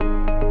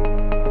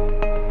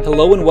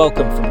Hello and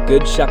welcome from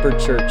Good Shepherd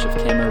Church of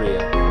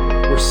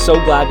Camarillo. We're so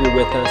glad you're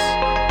with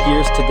us.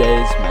 Here's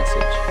today's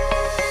message.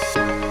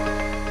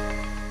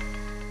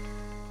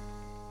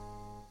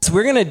 So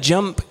we're going to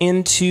jump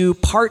into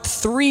part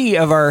 3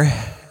 of our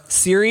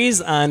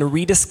series on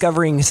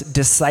rediscovering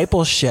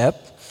discipleship.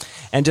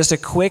 And just a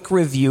quick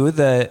review,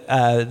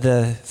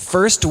 the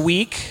first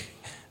week,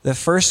 the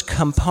first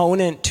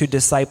component to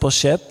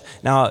discipleship.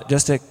 Now,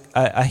 just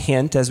a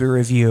hint as we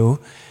review.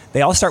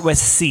 They all start with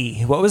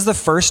C. What was the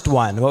first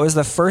one? What was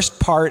the first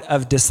part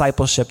of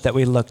discipleship that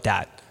we looked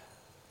at?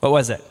 What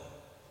was it?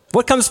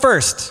 What comes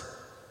first?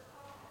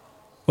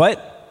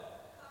 What?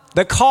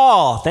 The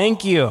call.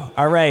 Thank you.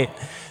 All right.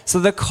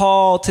 So the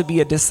call to be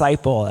a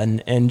disciple.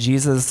 And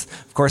Jesus,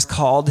 of course,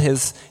 called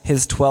his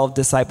 12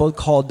 disciples,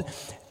 called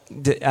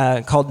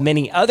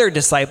many other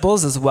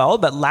disciples as well.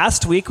 But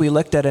last week we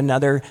looked at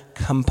another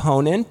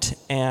component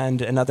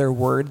and another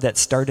word that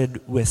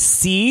started with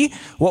C.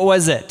 What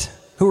was it?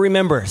 Who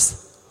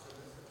remembers?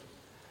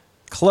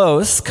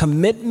 Close.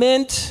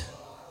 Commitment.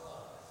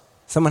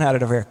 Someone had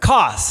it over here.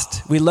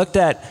 Cost. We looked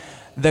at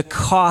the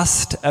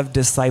cost of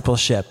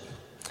discipleship.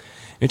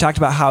 We talked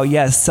about how,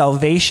 yes,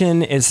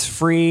 salvation is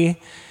free.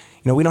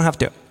 We don't have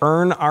to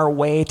earn our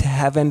way to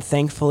heaven.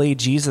 Thankfully,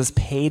 Jesus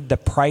paid the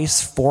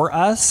price for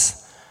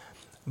us.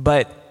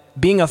 But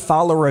being a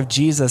follower of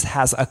Jesus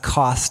has a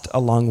cost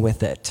along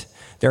with it.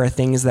 There are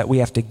things that we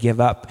have to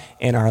give up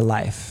in our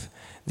life.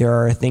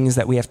 There are things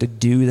that we have to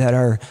do that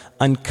are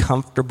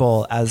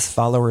uncomfortable as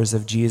followers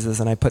of Jesus.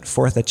 And I put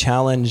forth a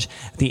challenge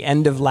at the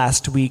end of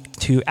last week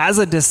to, as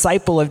a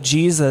disciple of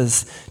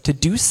Jesus, to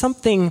do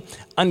something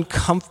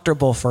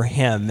uncomfortable for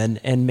him.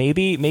 And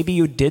maybe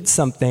you did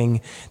something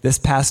this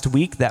past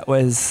week that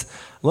was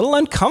a little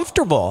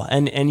uncomfortable.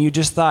 And you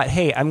just thought,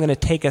 hey, I'm going to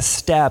take a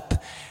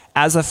step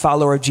as a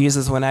follower of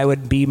Jesus when I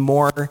would be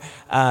more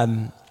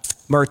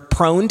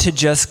prone to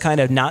just kind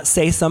of not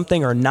say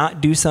something or not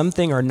do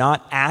something or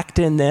not act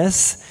in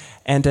this,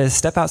 and to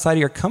step outside of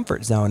your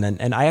comfort zone.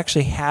 And I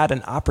actually had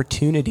an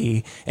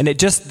opportunity, and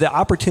the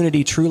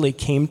opportunity truly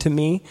came to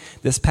me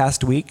this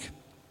past week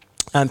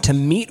to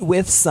meet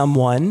with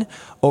someone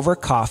over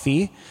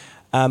coffee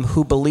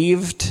who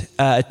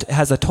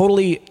has a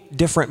totally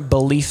different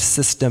belief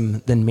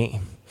system than me.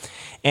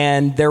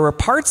 And there were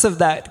parts of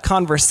that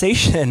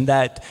conversation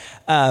that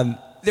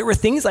there were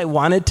things I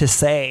wanted to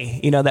say,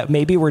 that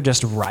maybe were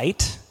just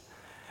right.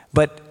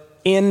 But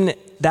in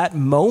that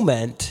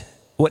moment,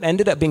 what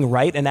ended up being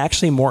right and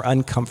actually more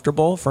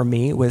uncomfortable for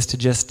me was to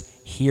just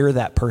hear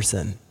that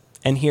person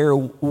and hear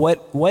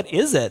what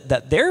is it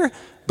that they're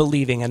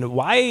believing and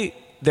why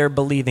they're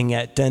believing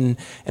it, and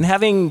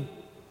having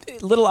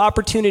little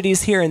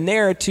opportunities here and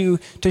there to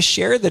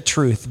share the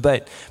truth.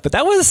 But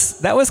that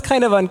was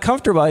kind of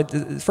uncomfortable.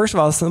 First of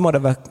all, somewhat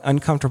of an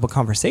uncomfortable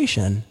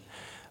conversation,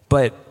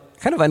 but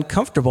kind of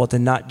uncomfortable to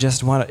not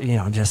just want to,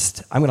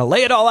 I'm going to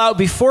lay it all out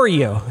before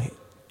you.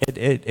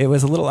 It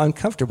was a little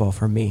uncomfortable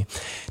for me.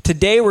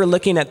 Today we're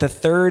looking at the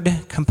third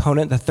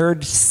component, the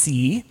third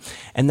C,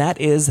 and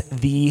that is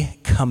the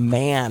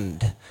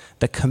command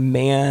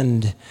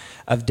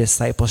of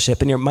discipleship.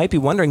 And you might be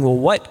wondering, well,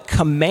 what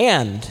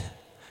command?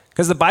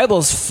 Because the Bible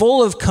is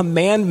full of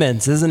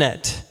commandments, isn't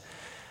it?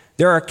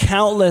 There are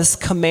countless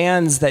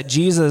commands that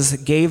Jesus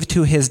gave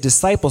to his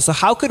disciples. So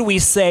how could we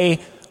say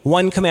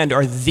one command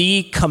or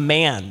the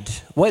command?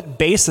 What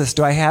basis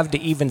do I have to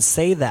even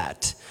say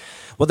that?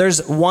 Well,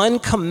 there's one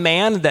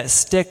command that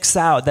sticks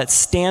out, that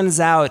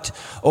stands out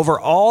over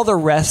all the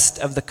rest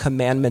of the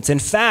commandments. In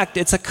fact,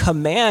 it's a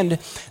command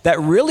that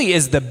really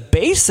is the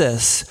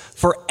basis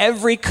for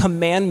every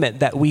commandment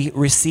that we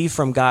receive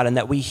from God and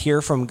that we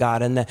hear from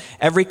God, and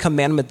every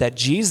commandment that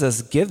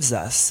Jesus gives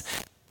us.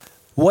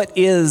 What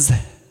is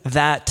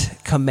that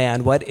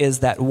command? What is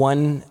that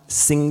one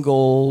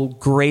single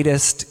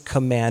greatest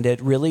command?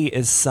 It really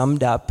is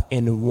summed up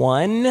in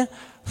one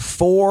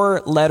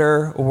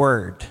 4-letter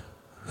word.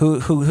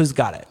 Who's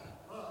got it?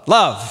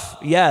 Love.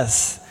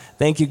 Yes.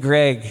 Thank you,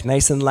 Greg.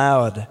 Nice and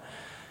loud.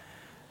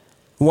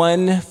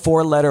 One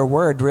 4-letter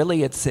word.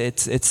 Really,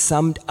 it's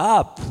summed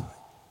up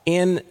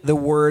in the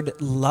word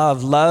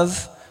love.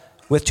 Love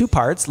with 2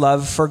 parts: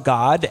 love for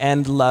God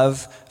and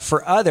love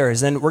for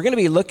others. And we're going to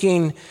be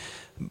looking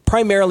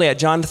primarily at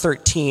John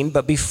 13,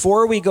 but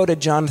before we go to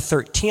John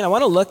 13, I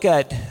want to look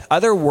at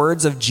other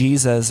words of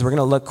Jesus. We're going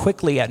to look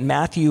quickly at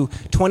Matthew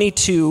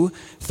 22,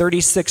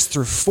 36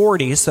 through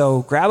 40.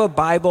 So grab a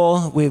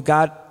Bible. We've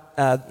got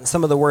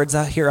some of the words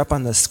out here up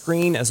on the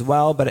screen as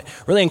well, but I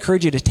really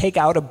encourage you to take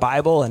out a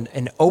Bible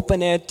and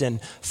open it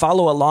and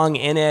follow along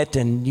in it.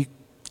 And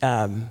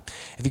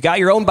if you got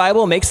your own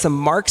Bible, make some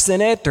marks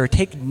in it or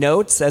take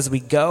notes as we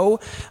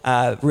go.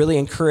 Really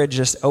encourage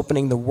just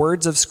opening the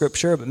words of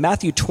Scripture. But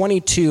Matthew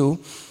 22,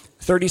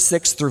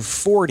 36 through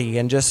 40,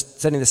 and just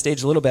setting the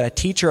stage a little bit, a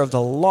teacher of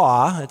the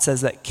law, it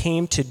says, that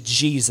came to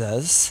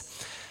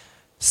Jesus,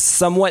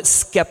 somewhat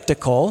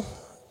skeptical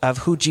of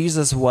who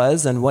Jesus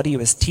was and what he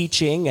was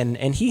teaching.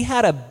 And he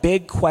had a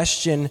big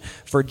question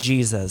for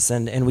Jesus.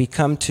 And we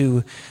come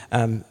to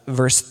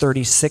verse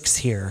 36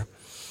 here.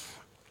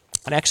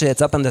 And actually,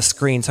 it's up on the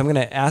screen, so I'm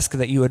going to ask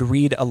that you would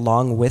read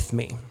along with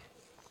me,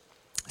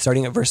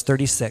 starting at verse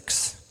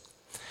 36.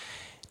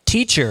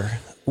 Teacher,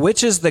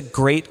 which is the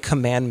great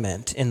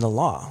commandment in the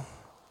law?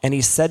 And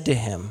he said to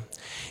him,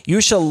 you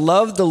shall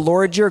love the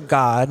Lord your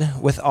God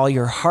with all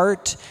your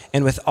heart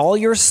and with all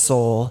your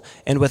soul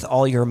and with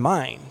all your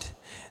mind.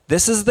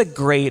 This is the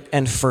great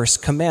and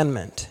first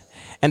commandment.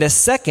 And a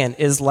second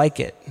is like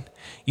it.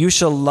 You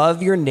shall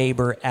love your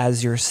neighbor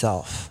as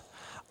yourself.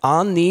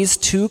 On these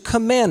two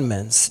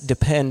commandments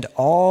depend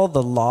all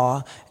the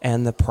law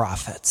and the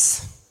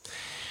prophets.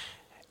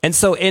 And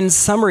so in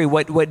summary,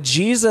 what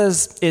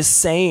Jesus is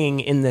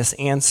saying in this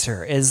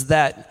answer is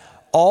that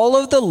all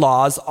of the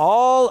laws,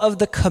 all of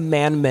the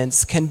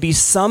commandments can be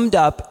summed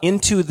up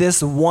into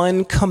this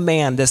one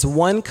command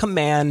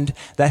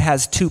that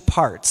has two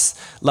parts,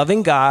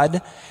 loving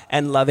God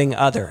and loving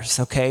others,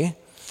 okay?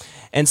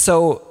 And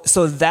so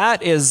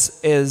that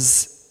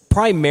is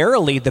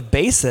primarily the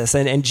basis,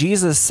 and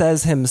Jesus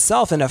says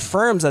himself and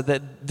affirms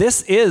that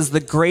this is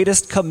the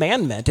greatest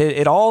commandment.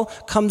 It all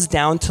comes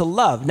down to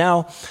love.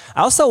 Now,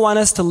 I also want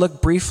us to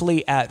look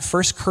briefly at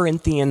 1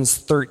 Corinthians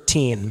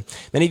 13.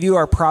 Many of you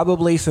are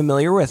probably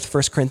familiar with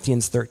 1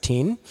 Corinthians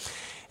 13.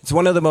 It's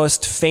one of the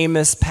most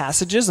famous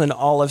passages in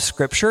all of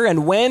Scripture.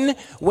 And when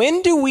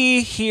do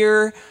we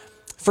hear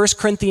 1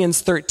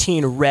 Corinthians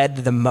 13 read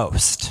the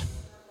most?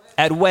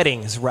 At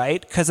weddings, right?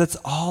 Because it's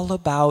all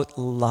about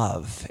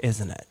love,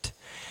 isn't it?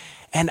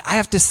 And I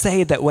have to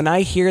say that when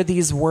I hear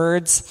these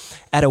words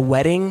at a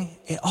wedding,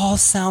 it all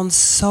sounds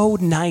so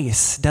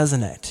nice,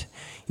 doesn't it?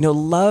 You know,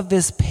 love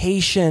is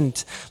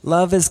patient,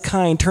 love is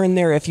kind. Turn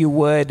there if you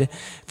would,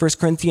 1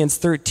 Corinthians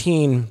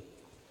 13.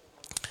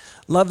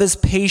 Love is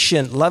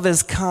patient, love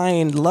is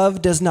kind,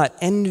 love does not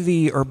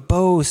envy or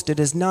boast, it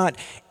is not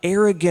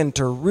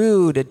arrogant or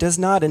rude, it does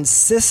not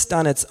insist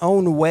on its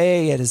own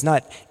way, it is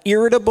not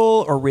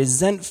irritable or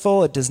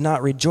resentful, it does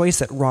not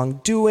rejoice at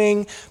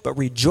wrongdoing, but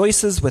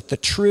rejoices with the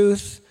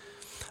truth.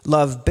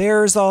 Love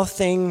bears all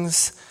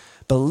things,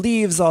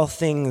 believes all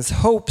things,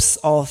 hopes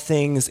all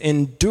things,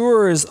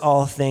 endures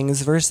all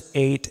things. Verse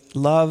 8,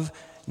 love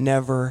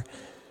never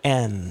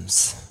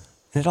ends.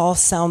 And it all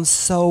sounds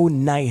so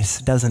nice,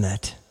 doesn't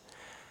it?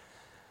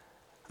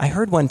 I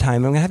heard one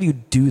time, I'm going to have you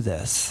do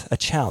this, a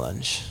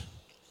challenge.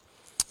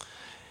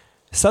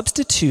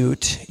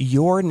 Substitute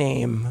your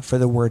name for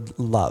the word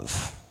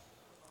love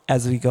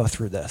as we go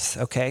through this,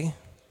 okay?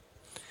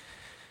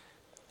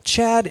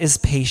 Chad is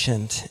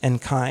patient and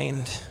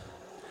kind.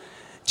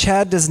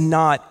 Chad does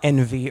not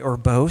envy or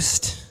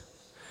boast.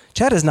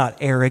 Chad is not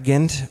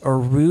arrogant or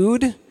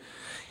rude.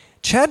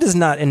 Chad does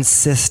not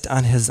insist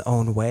on his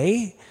own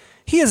way.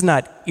 He is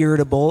not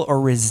irritable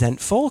or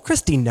resentful.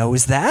 Christy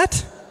knows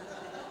that.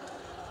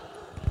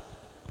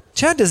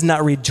 Chad does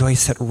not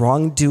rejoice at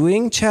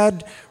wrongdoing.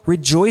 Chad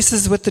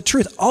rejoices with the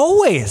truth.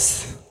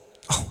 Always.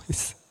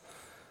 Always.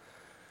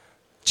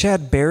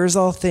 Chad bears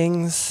all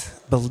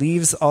things,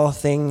 believes all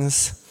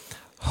things,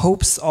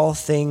 hopes all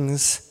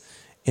things,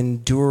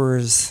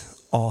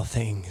 endures all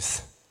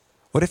things.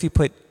 What if you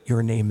put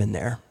your name in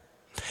there?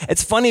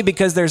 It's funny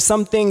because there's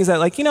some things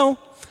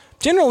that,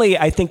 generally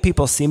I think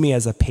people see me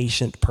as a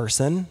patient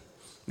person.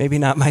 Maybe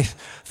not my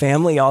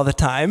family all the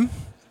time.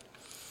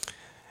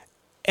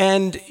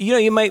 And,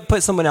 you might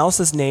put someone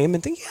else's name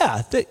and think,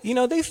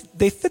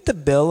 they fit the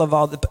bill of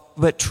all the,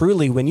 but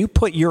truly, when you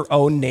put your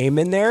own name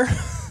in there,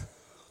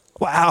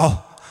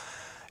 wow,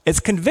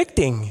 it's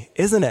convicting,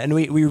 isn't it? And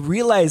we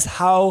realize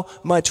how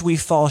much we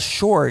fall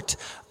short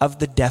of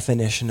the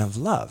definition of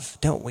love,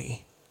 don't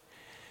we?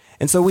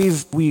 And so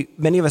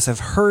many of us have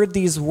heard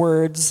these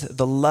words,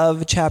 the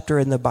love chapter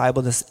in the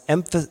Bible, this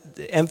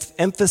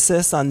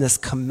emphasis on this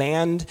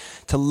command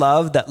to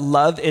love, that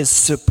love is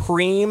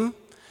supreme.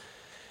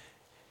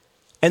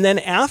 And then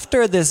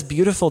after this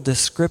beautiful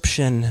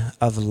description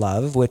of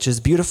love, which is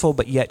beautiful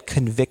but yet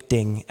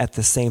convicting at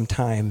the same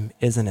time,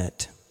 isn't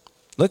it?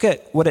 Look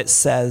at what it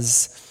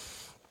says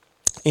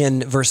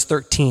in verse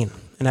 13.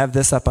 And I have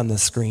this up on the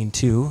screen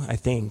too, I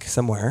think,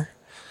 somewhere.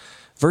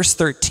 Verse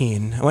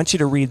 13, I want you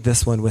to read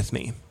this one with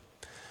me.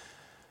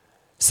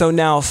 So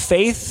now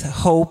faith,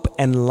 hope,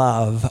 and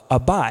love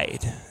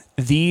abide,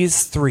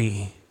 these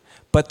three.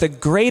 But the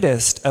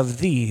greatest of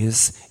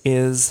these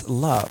is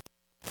love.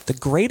 The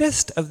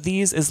greatest of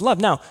these is love.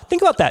 Now,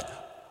 think about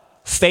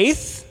that.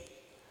 Faith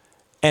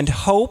and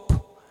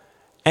hope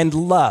and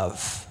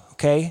love,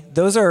 okay?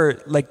 Those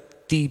are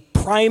like the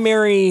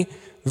primary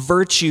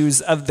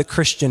virtues of the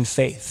Christian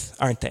faith,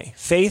 aren't they?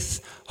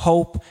 Faith,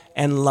 hope,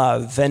 and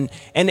love. And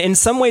in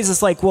some ways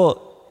it's like,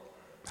 well,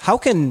 how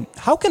can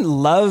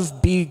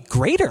love be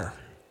greater?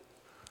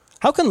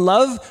 How can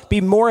love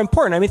be more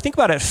important? I mean, think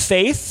about it.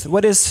 Faith,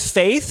 what is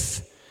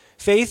faith?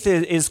 Faith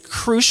is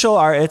crucial.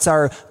 It's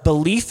our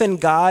belief in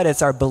God.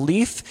 It's our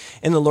belief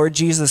in the Lord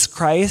Jesus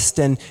Christ.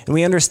 And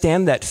we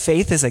understand that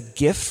faith is a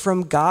gift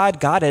from God.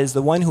 God is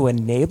the one who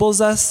enables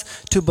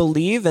us to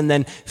believe. And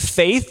then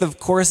faith, of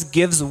course,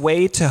 gives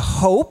way to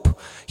hope.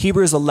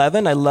 Hebrews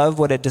 11, I love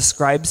what it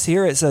describes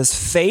here. It says,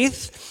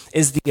 faith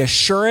is the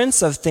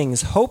assurance of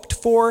things hoped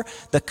for,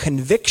 the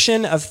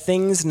conviction of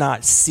things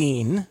not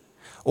seen.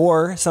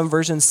 Or some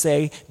versions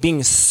say,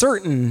 being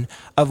certain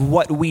of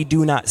what we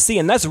do not see.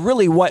 And that's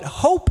really what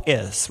hope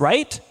is,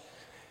 right?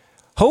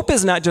 Hope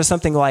is not just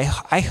something like,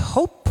 I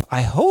hope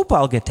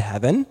I'll get to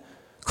heaven.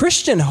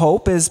 Christian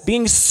hope is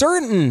being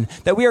certain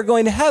that we are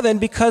going to heaven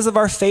because of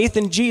our faith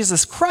in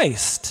Jesus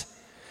Christ.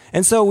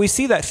 And so we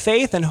see that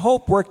faith and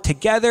hope work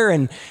together.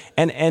 And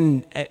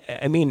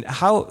I mean,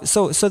 how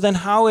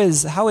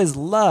is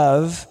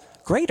love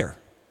greater?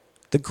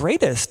 The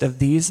greatest of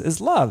these is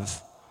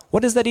love.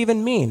 What does that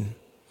even mean?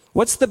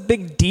 What's the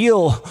big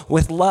deal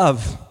with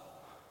love?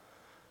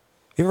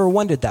 You ever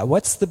wondered that?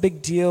 What's the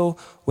big deal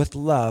with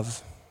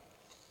love?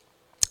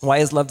 Why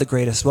is love the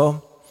greatest?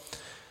 Well,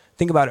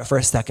 think about it for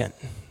a second.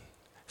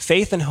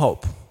 Faith and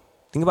hope.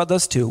 Think about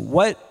those two.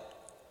 What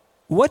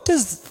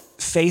does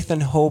faith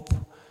and hope,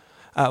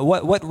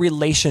 what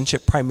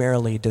relationship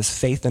primarily does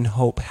faith and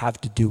hope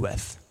have to do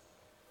with?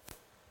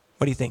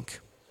 What do you think?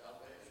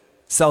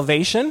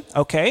 Salvation?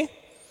 Okay.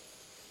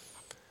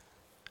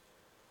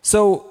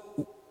 So,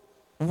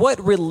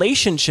 what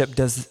relationship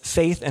does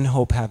faith and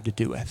hope have to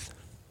do with?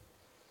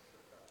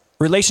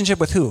 Relationship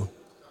with who?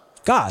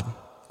 God,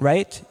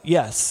 right?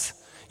 Yes.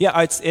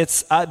 Yeah,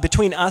 it's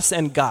between us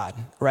and God,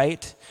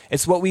 right?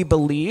 It's what we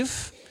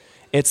believe.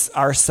 It's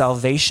our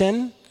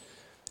salvation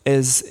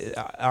is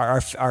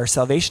our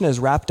salvation is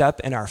wrapped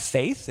up in our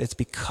faith. It's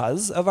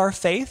because of our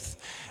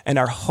faith. And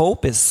our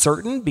hope is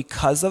certain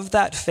because of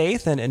that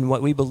faith and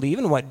what we believe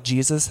and what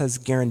Jesus has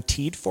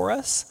guaranteed for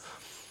us.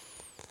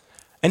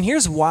 And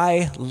here's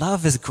why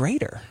love is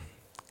greater.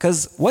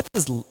 Because what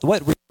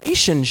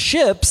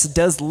relationships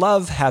does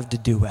love have to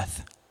do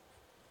with?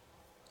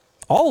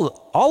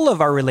 All of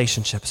our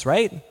relationships,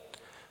 right?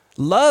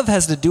 Love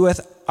has to do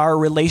with our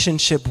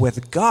relationship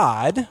with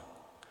God,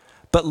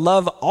 but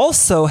love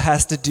also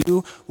has to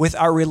do with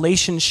our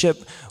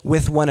relationship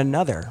with one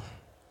another.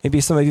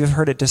 Maybe some of you have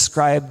heard it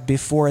described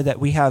before that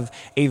we have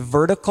a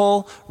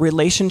vertical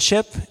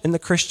relationship in the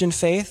Christian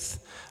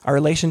faith, our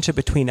relationship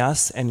between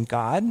us and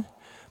God.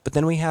 But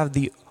then we have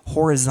the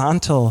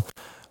horizontal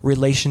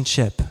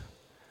relationship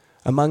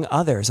among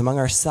others, among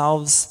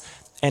ourselves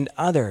and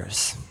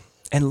others.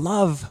 And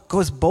love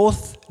goes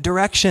both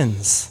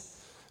directions.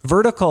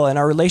 Vertical in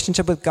our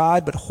relationship with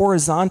God, but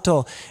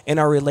horizontal in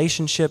our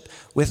relationship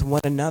with one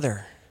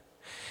another.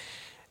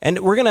 And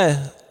we're going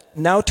to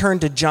now turn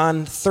to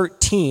John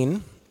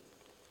 13.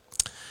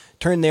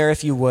 Turn there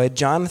if you would.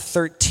 John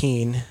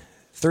 13,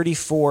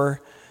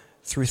 34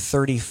 through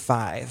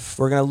 35.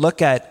 We're going to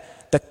look at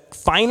the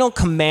final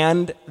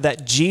command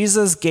that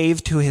Jesus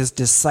gave to his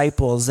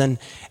disciples. And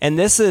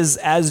this is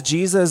as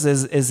Jesus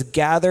is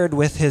gathered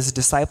with his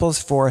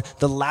disciples for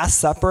the Last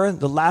Supper,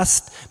 the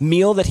last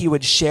meal that he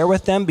would share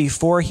with them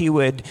before he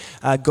would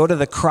go to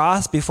the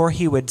cross, before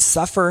he would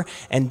suffer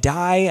and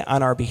die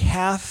on our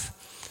behalf.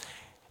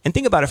 And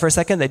think about it for a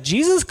second, that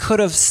Jesus could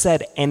have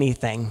said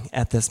anything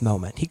at this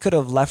moment. He could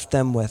have left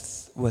them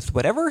with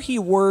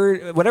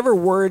whatever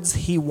words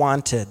he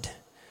wanted.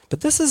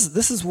 But this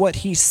is what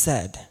he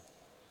said.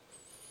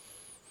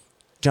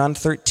 John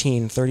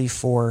 13,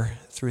 34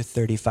 through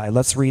 35.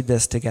 Let's read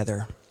this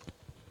together.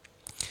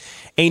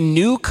 A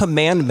new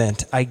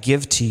commandment I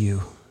give to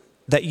you,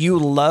 that you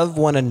love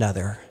one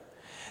another.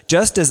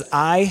 Just as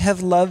I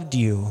have loved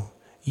you,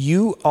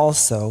 you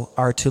also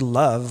are to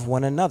love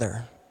one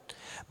another.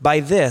 By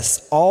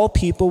this, all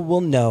people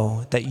will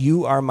know that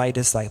you are my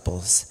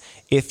disciples,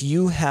 if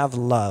you have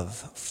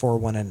love for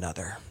one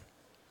another.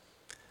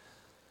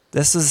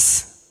 This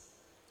is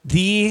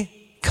the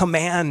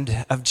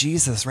command of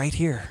Jesus right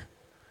here.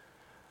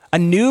 A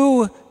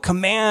new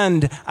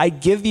command I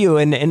give you.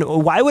 And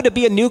why would it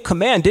be a new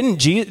command?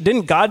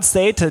 Didn't God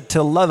say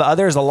to love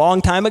others a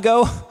long time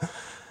ago?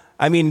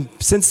 I mean,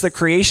 since the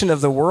creation of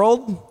the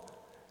world,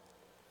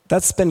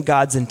 that's been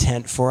God's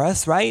intent for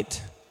us,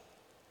 right?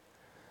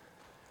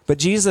 But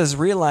Jesus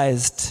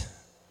realized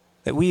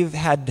that we've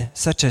had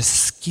such a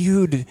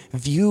skewed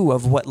view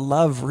of what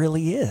love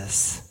really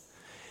is.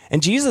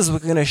 And Jesus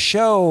was going to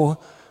show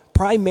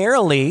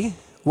primarily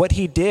what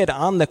he did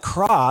on the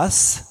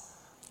cross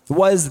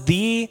was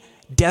the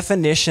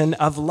definition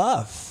of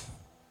love.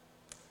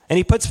 And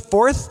he puts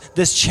forth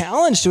this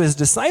challenge to his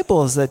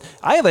disciples that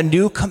I have a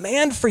new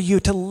command for you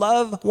to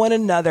love one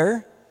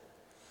another,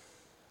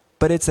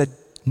 but it's a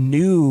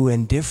new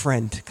and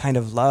different kind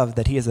of love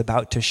that he is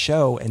about to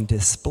show and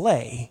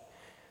display.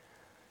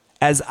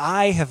 As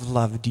I have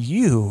loved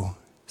you,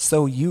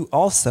 so you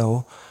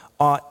also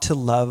ought to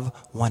love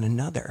one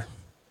another.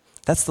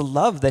 That's the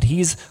love that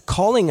he's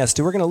calling us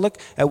to. We're going to look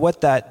at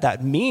what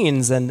that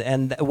means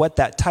and what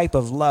that type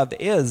of love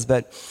is.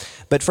 But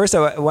first,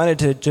 I wanted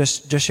to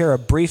just share a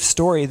brief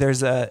story.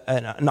 There's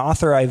an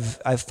author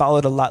I've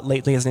followed a lot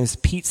lately. His name is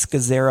Pete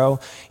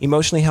Scazzero,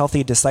 Emotionally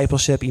Healthy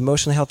Discipleship,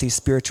 Emotionally Healthy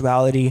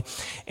Spirituality.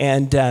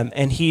 And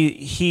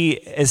he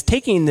is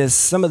taking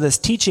some of this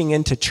teaching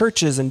into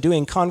churches and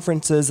doing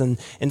conferences and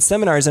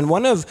seminars. And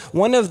one of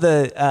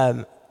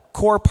the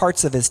core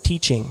parts of his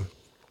teaching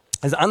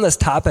is on this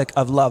topic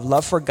of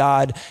love for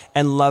God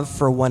and love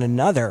for one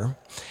another,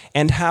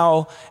 and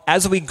how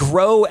as we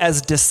grow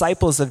as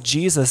disciples of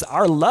Jesus,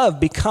 our love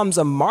becomes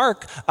a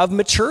mark of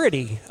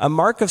maturity, a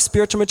mark of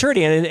spiritual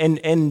maturity.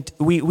 And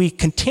we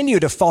continue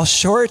to fall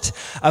short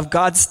of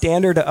God's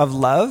standard of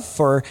love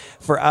for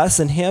us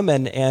and him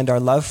and our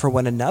love for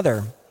one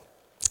another.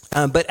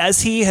 But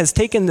as he has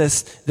taken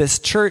this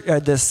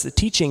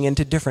teaching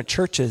into different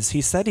churches,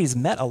 he said he's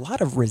met a lot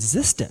of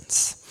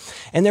resistance.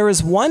 And there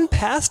was one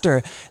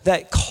pastor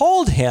that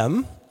called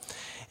him,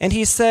 and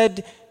he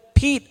said,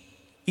 Pete,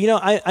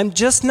 I'm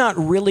just not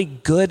really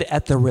good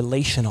at the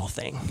relational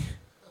thing.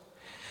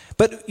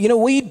 But,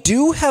 we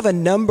do have a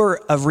number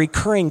of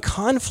recurring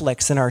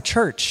conflicts in our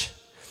church.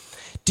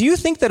 Do you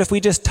think that if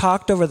we just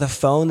talked over the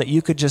phone that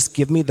you could just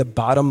give me the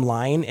bottom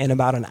line in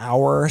about an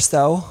hour or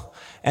so,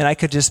 and I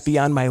could just be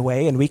on my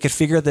way and we could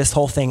figure this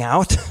whole thing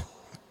out?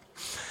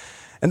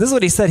 And this is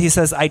what he said. He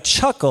says, I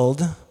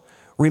chuckled,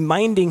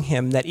 reminding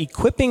him that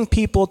equipping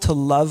people to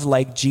love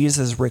like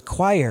Jesus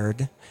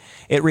required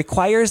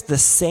the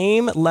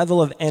same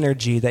level of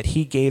energy that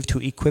he gave to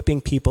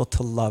equipping people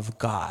to love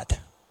God.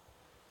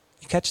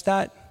 You catch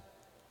that?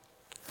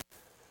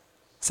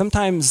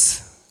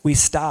 Sometimes we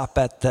stop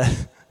at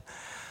the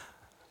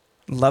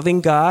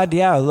loving God.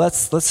 Yeah,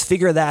 let's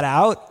figure that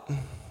out.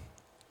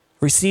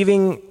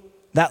 Receiving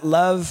that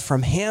love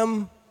from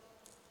him.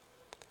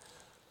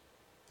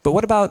 But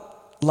what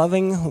about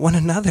loving one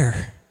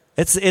another?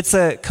 It's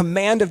a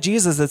command of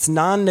Jesus that's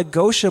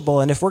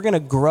non-negotiable. And if we're going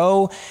to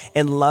grow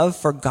in love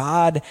for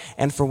God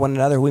and for one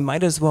another, we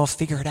might as well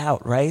figure it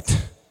out, right?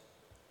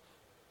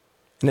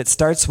 And it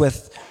starts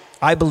with,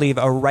 I believe,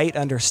 a right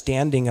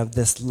understanding of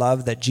this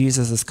love that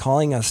Jesus is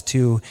calling us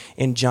to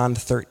in John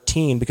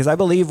 13. Because I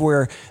believe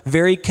we're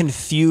very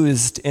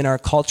confused in our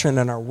culture and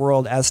in our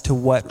world as to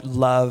what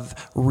love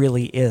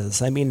really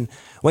is. I mean,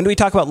 when do we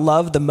talk about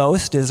love the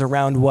most is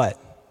around what?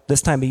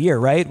 This time of year,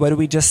 right? What do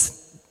we just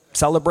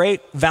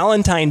celebrate?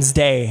 Valentine's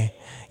Day.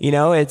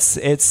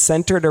 It's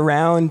centered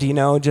around,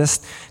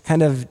 just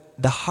kind of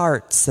the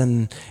hearts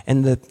and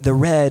the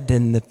red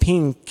and the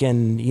pink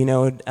and,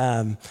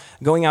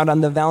 going out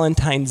on the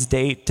Valentine's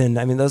date. And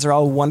I mean, those are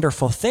all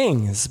wonderful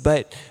things,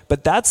 but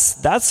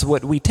that's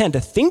what we tend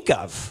to think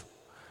of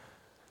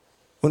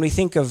when we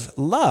think of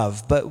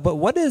love. But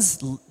what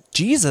is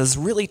Jesus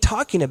really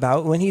talking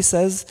about when he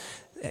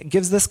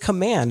gives this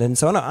command? And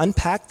so I want to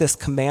unpack this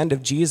command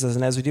of Jesus.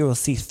 And as we do, we'll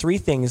see three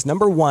things.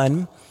 Number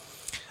one,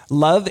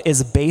 love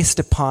is based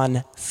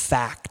upon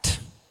fact.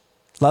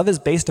 Love is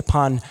based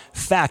upon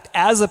fact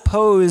as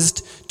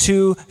opposed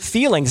to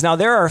feelings. Now,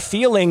 there are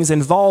feelings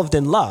involved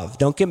in love.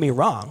 Don't get me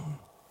wrong.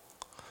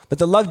 But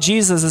the love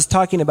Jesus is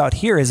talking about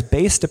here is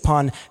based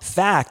upon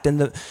fact.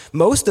 And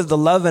most of the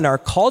love in our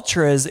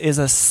culture is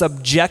a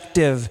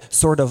subjective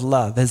sort of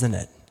love, isn't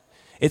it?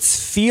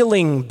 It's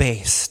feeling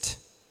based.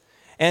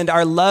 And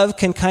our love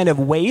can kind of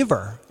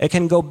waver. It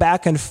can go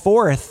back and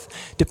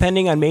forth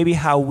depending on maybe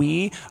how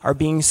we are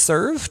being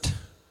served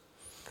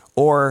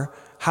or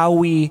how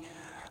we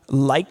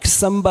like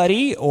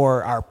somebody,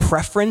 or our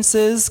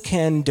preferences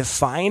can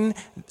define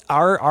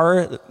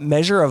our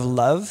measure of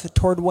love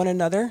toward one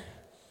another.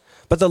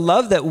 But the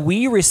love that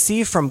we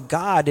receive from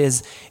God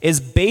is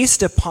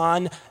based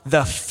upon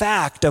the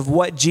fact of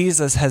what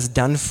Jesus has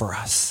done for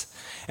us.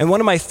 And one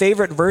of my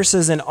favorite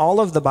verses in all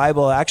of the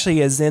Bible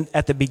actually is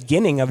at the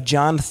beginning of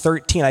John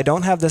 13. I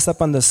don't have this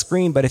up on the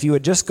screen, but if you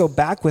would just go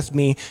back with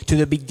me to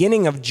the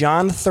beginning of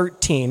John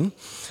 13.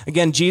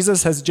 Again,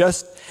 Jesus has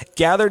just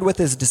gathered with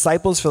his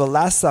disciples for the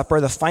Last Supper,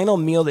 the final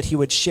meal that he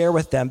would share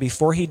with them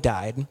before he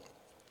died.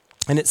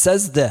 And it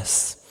says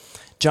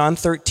this, John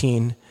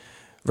 13,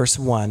 verse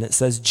 1. It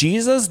says,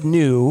 Jesus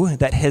knew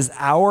that his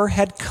hour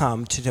had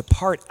come to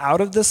depart out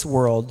of this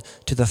world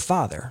to the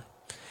Father,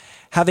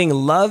 having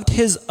loved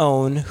his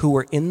own who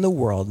were in the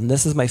world. And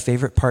this is my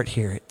favorite part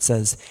here. It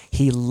says,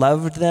 he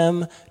loved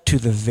them to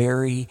the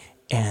very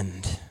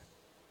end.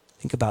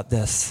 Think about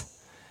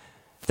this,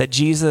 that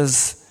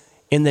Jesus,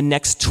 in the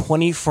next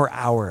 24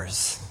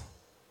 hours,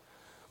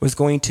 was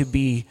going to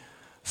be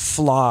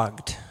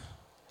flogged.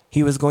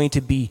 He was going to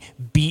be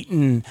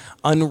beaten,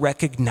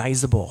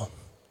 unrecognizable.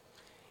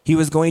 He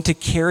was going to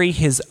carry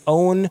his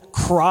own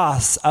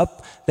cross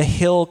up the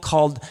hill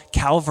called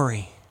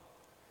Calvary,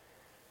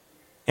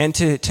 and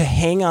to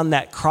hang on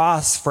that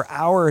cross for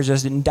hours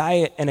and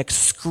die an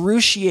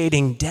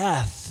excruciating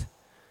death.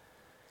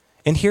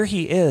 And here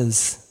he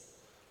is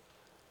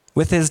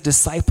with his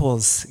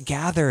disciples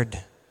gathered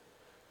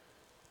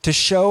to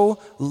show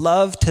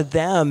love to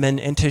them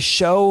and to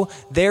show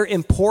their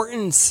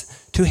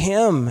importance to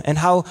him and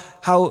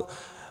how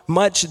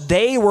much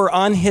they were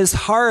on his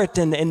heart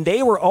and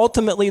they were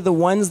ultimately the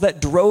ones that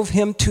drove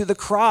him to the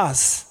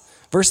cross.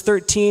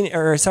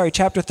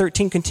 Chapter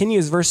 13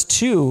 continues, verse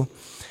 2.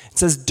 It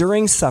says,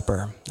 during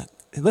supper,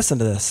 listen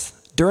to this,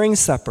 during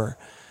supper,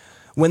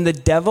 when the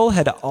devil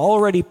had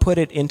already put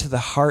it into the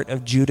heart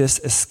of Judas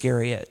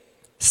Iscariot,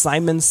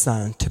 Simon's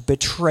son, to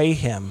betray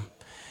him,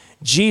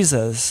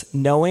 Jesus,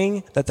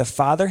 knowing that the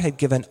Father had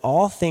given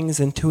all things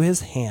into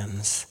his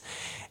hands,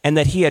 and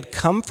that he had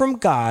come from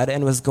God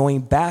and was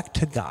going back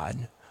to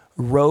God,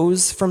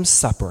 rose from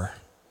supper.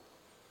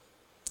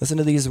 Listen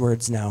to these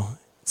words now.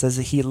 It says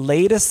that he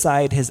laid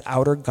aside his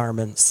outer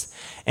garments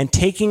and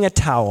taking a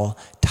towel,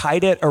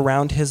 tied it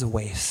around his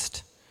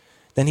waist.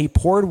 Then he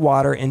poured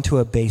water into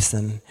a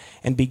basin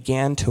and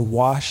began to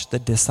wash the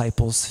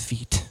disciples'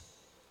 feet.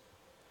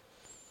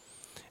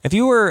 If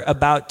you were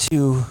about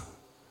to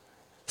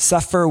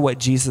suffer what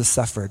Jesus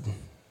suffered,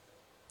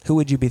 who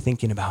would you be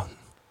thinking about?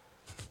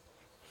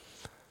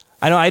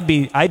 I know I'd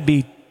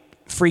be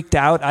freaked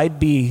out. I'd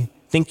be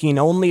thinking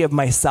only of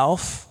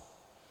myself.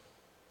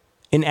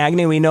 In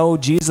agony, we know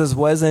Jesus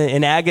was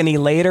in agony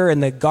later in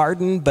the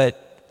garden,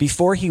 but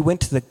before he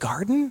went to the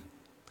garden,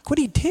 look what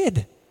he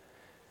did.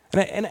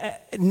 And I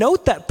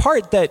note that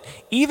part that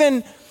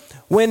even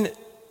when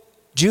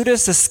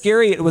Judas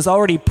Iscariot was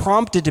already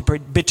prompted to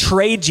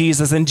betray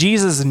Jesus, and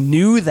Jesus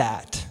knew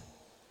that,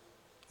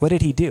 what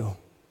did he do?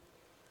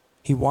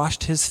 He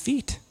washed his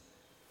feet.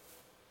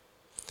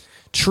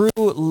 True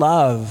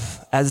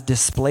love, as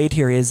displayed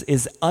here,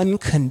 is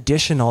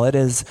unconditional. It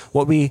is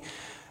what we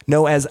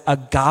know as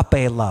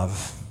agape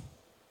love.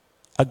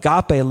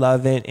 Agape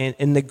love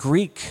in the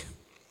Greek.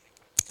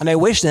 And I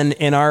wish then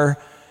in our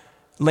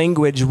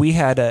language we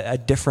had a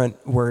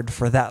different word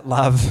for that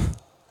love.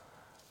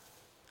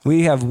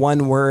 We have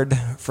one word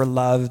for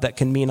love that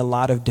can mean a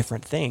lot of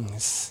different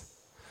things.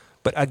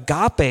 But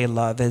agape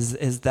love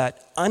is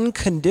that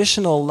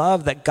unconditional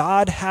love that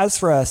God has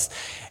for us.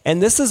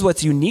 And this is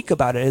what's unique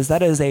about it, is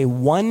that it is a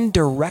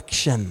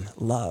one-direction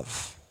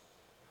love.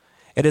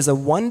 It is a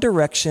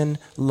one-direction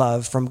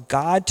love from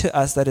God to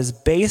us that is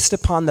based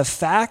upon the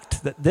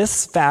fact, that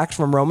this fact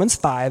from Romans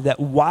 5, that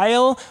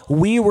while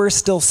we were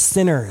still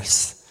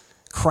sinners,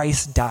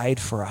 Christ died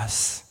for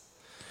us.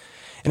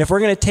 And if we're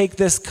going to take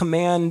this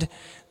command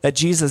that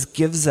Jesus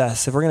gives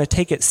us, if we're going to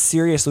take it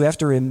seriously, we have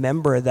to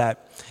remember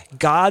that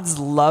God's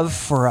love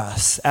for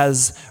us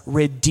as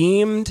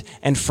redeemed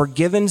and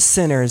forgiven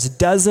sinners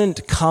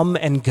doesn't come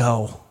and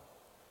go.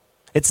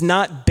 It's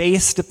not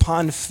based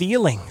upon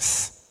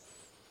feelings.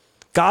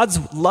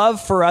 God's love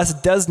for us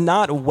does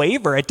not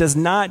waver. It does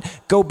not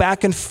go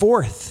back and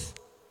forth.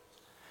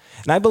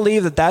 And I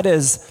believe that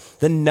is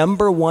the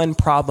number one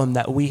problem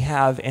that we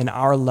have in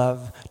our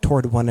love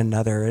toward one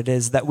another. It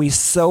is that we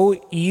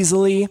so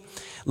easily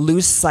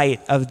lose sight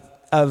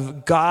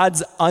of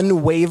God's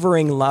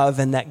unwavering love,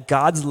 and that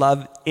God's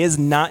love is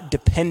not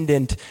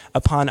dependent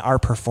upon our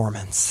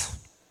performance.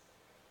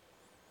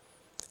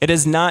 It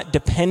is not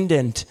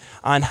dependent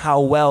on how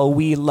well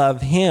we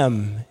love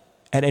him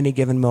at any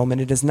given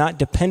moment. It is not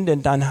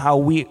dependent on how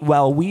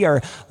well we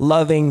are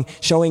loving,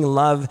 showing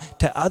love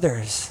to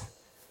others.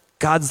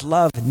 God's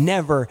love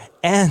never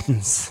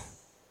ends.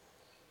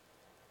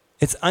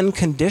 It's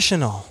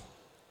unconditional.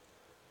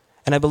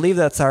 And I believe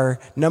that's our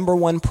number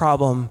one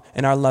problem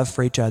in our love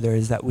for each other,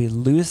 is that we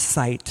lose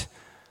sight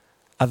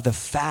of the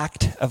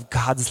fact of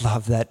God's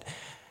love, that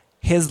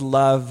his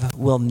love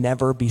will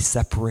never be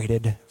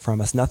separated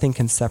from us. Nothing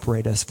can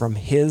separate us from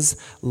his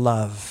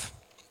love.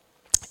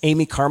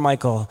 Amy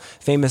Carmichael,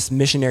 famous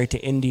missionary to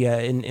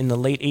India in the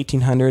late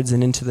 1800s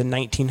and into the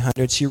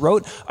 1900s, she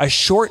wrote a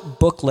short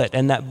booklet,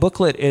 and that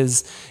booklet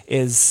is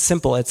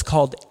simple. It's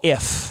called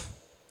If.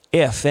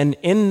 And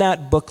in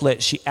that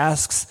booklet, she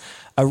asks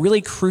a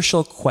really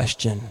crucial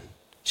question.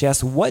 She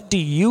asks, what do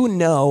you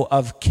know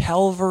of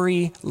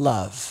Calvary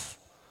love?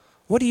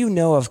 What do you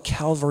know of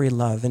Calvary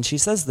love? And she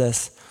says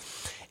this: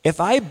 if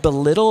I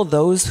belittle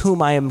those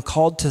whom I am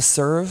called to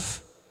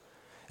serve,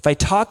 if I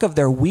talk of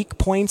their weak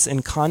points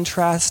in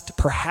contrast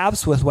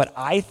perhaps with what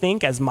I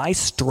think as my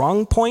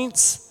strong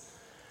points,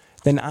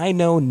 then I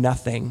know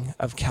nothing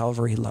of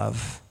Calvary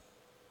love.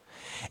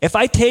 If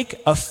I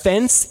take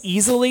offense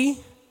easily,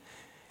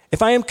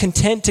 if I am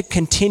content to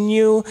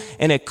continue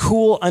in a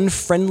cool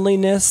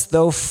unfriendliness,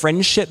 though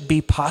friendship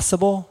be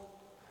possible,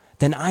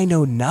 then I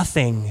know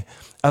nothing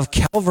of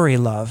Calvary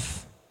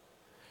love.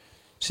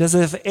 She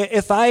says,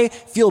 if I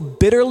feel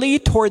bitterly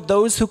toward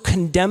those who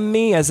condemn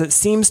me, as it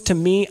seems to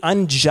me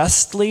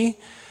unjustly,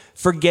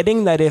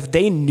 forgetting that if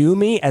they knew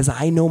me as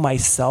I know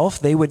myself,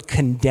 they would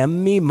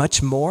condemn me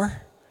much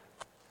more,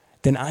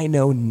 then I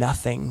know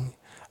nothing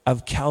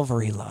of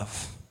Calvary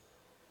love.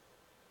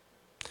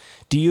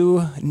 Do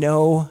you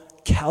know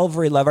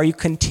Calvary love? Are you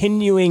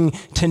continuing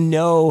to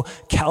know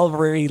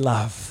Calvary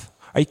love?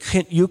 Are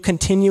you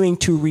continuing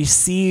to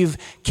receive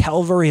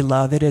Calvary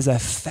love? It is a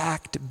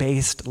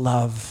fact-based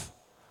love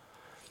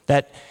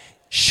that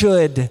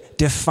should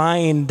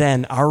define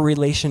then our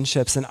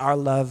relationships and our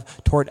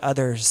love toward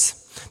others.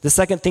 The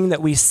second thing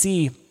that we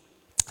see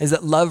is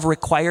that love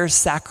requires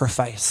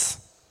sacrifice.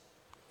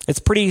 It's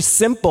pretty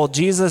simple.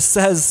 Jesus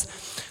says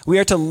we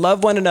are to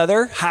love one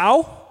another.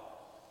 How?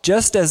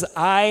 Just as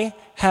I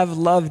have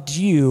loved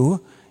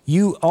you,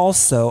 you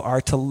also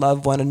are to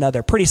love one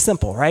another. Pretty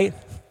simple, right?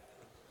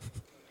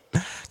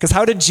 Because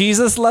how did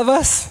Jesus love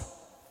us?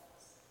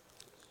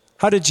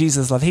 How did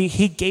Jesus love?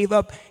 He gave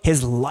up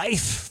his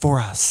life for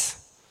us,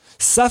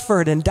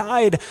 suffered and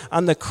died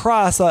on the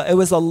cross. It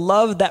was a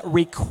love that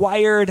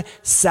required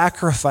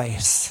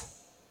sacrifice.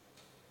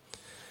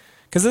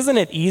 Because isn't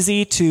it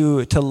easy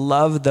to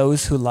love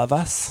those who love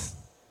us?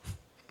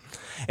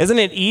 Isn't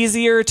it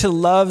easier to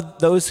love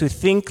those who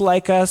think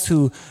like us,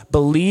 who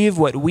believe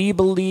what we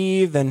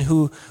believe, and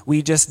who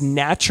we just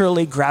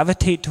naturally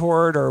gravitate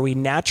toward or we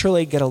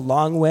naturally get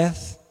along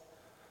with?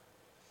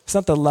 It's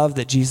not the love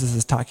that Jesus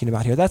is talking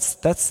about here.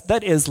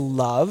 That is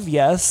love,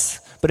 yes,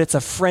 but it's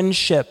a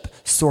friendship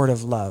sort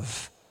of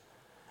love.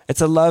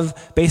 It's a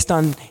love based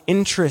on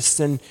interests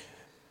and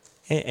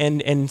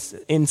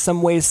in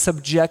some ways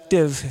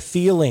subjective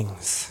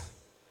feelings.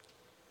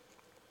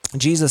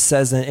 Jesus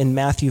says in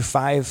Matthew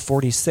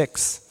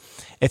 5:46,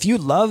 if you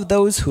love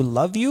those who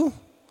love you,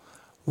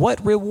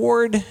 what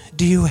reward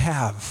do you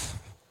have?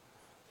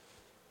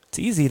 It's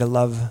easy to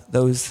love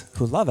those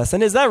who love us.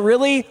 And is that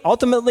really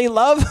ultimately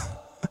love?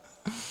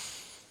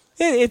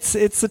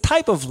 It's a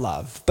type of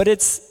love, but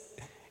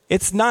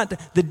it's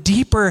not the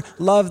deeper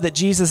love that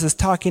Jesus is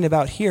talking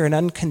about here, an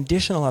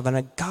unconditional love, an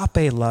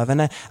agape love.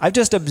 And I've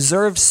just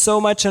observed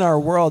so much in our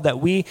world that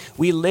we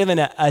live in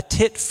a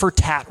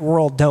tit-for-tat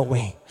world, don't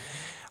we?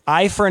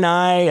 Eye for an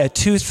eye, a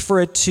tooth for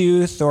a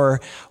tooth,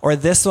 or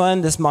this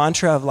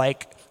mantra of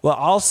like, well,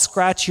 I'll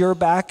scratch your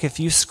back if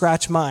you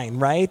scratch mine,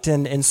 right?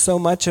 And so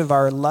much of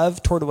our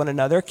love toward one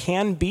another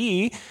can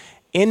be,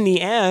 in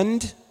the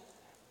end,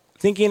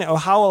 thinking, oh,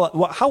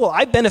 how will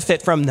I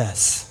benefit from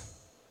this?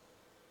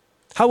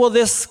 How will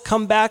this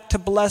come back to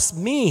bless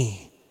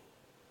me?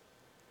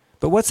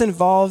 But what's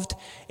involved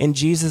in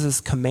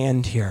Jesus'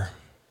 command here?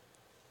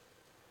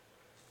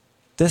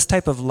 This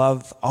type of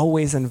love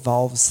always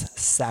involves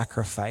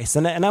sacrifice.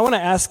 And I want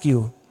to ask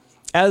you,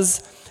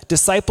 as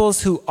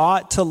disciples who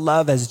ought to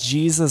love as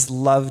Jesus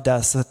loved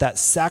us, with that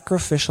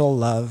sacrificial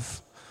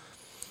love,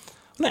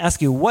 I want to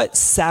ask you, what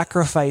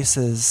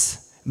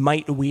sacrifices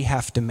might we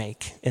have to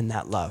make in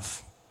that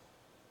love?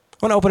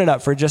 I want to open it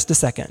up for just a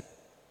second.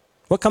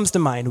 What comes to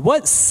mind?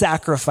 What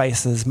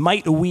sacrifices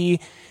might we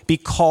be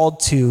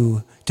called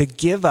to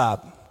give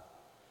up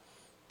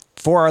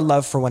for our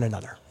love for one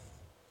another?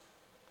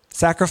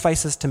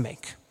 Sacrifices to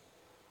make.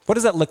 What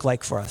does that look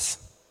like for us?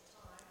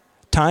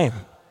 Time,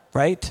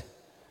 right?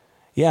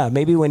 Yeah,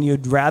 maybe when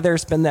you'd rather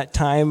spend that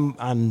time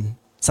on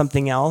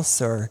something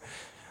else or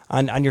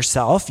on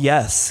yourself,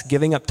 yes.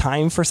 Giving up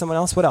time for someone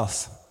else. What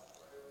else?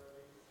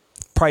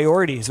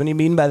 Priorities. What do you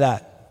mean by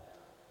that?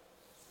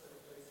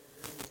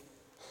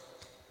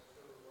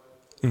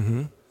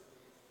 Mm-hmm.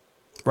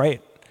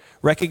 Right.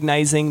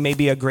 Recognizing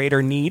maybe a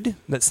greater need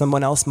that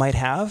someone else might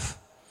have.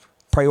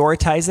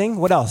 Prioritizing.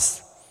 What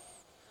else?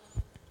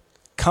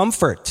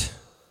 Comfort.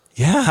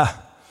 Yeah.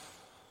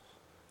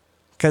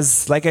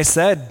 Because like I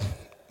said,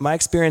 my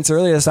experience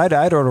earlier is would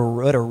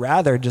have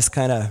rather just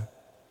kind of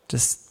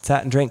just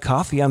sat and drank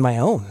coffee on my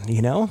own,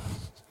 you know?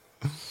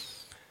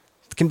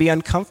 It can be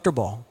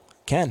uncomfortable.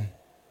 It can.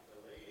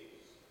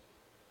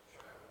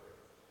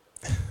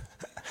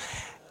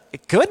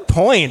 Good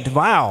point.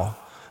 Wow.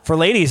 For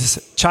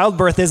ladies,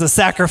 childbirth is a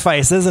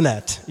sacrifice, isn't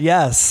it?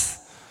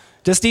 Yes.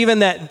 Just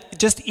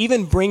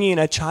even bringing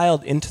a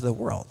child into the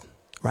world,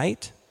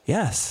 right?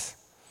 Yes.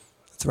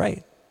 That's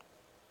right.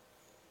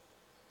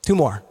 Two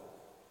more.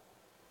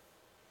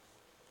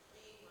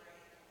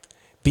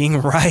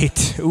 Being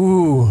right.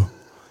 Ooh.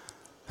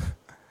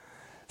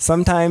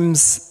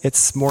 Sometimes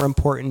it's more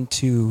important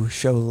to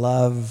show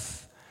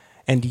love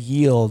and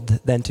yield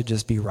than to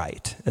just be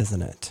right,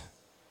 isn't it?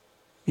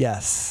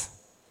 Yes.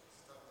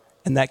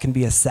 And that can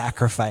be a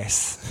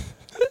sacrifice.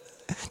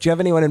 Do you have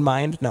anyone in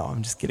mind? No,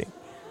 I'm just kidding.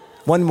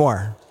 One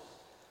more.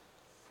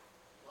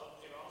 Love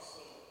can also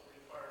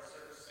require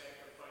certain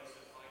sacrifice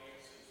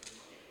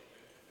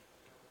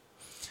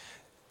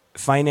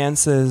of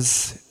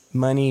finances,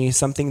 money,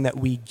 something that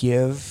we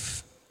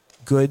give,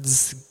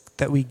 goods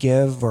that we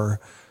give,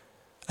 or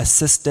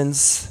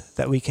assistance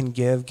that we can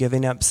give,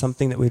 giving up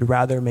something that we'd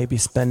rather maybe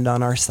spend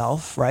on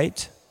ourselves,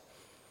 right?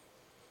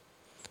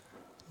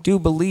 Do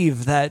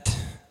believe that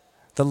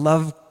the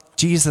love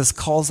Jesus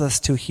calls us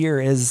to here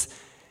is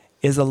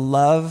a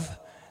love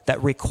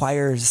that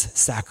requires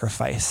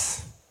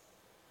sacrifice.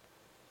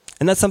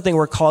 And that's something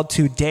we're called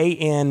to day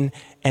in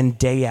and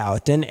day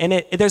out.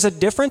 And there's a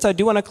difference, I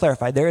do want to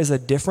clarify, there is a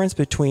difference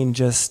between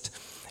just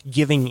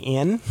giving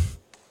in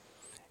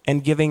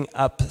and giving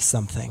up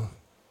something.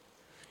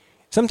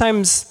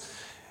 Sometimes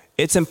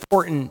it's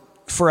important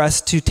for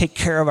us to take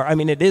care of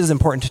it is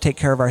important to take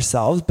care of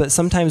ourselves, but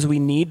sometimes we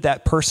need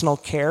that personal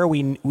care.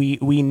 We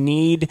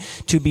need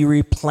to be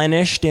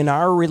replenished in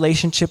our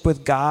relationship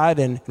with God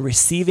and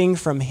receiving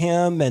from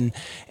Him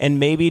and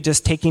maybe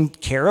just taking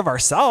care of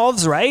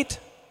ourselves, right?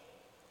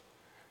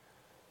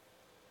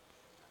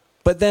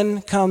 But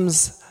then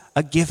comes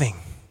a giving.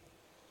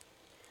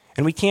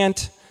 And we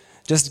can't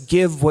just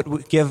give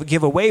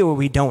away what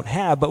we don't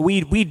have, but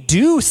we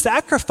do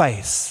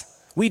sacrifice.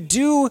 We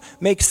do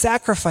make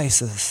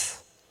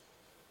sacrifices.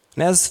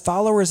 And as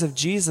followers of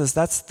Jesus,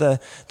 that's the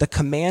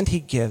command He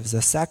gives,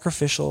 a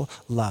sacrificial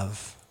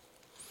love.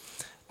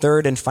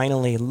 Third and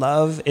finally,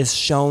 love is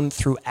shown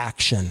through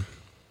action.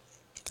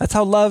 That's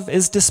how love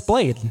is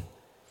displayed.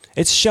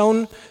 It's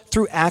shown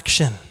through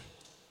action.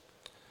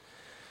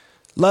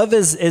 Love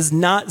is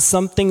not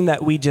something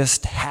that we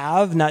just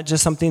have, not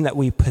just something that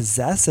we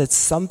possess. It's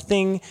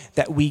something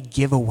that we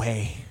give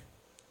away.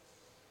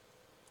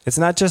 It's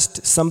not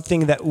just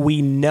something that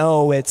we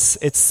know, it's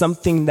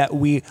something that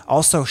we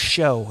also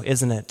show,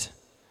 isn't it?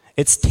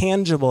 It's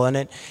tangible, and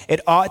it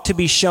ought to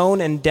be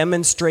shown and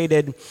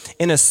demonstrated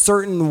in a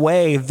certain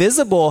way,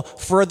 visible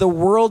for the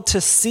world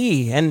to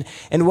see. And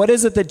what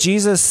is it that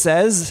Jesus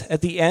says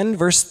at the end,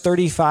 verse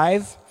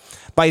 35?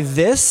 By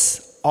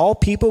this, all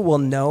people will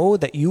know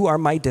that you are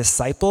my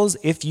disciples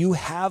if you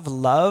have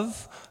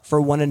love for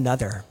one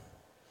another.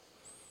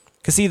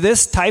 Because see,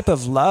 this type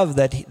of love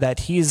that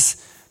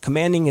He's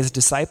commanding His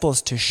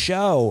disciples to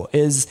show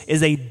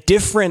is a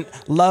different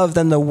love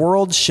than the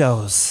world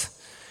shows.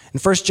 In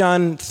 1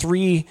 John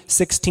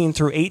 3:16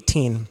 through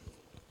 18,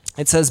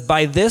 it says,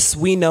 by this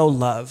we know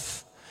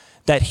love,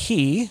 that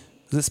He,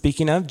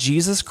 speaking of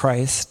Jesus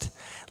Christ,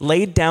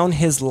 laid down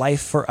His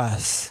life for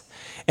us,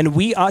 and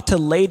we ought to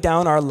lay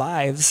down our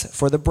lives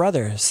for the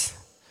brothers.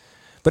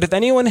 But if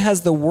anyone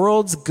has the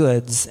world's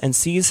goods and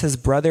sees his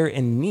brother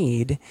in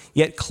need,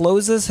 yet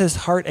closes his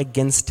heart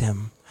against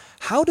him,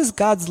 how does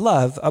God's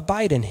love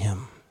abide in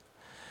him?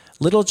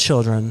 Little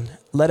children,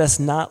 let us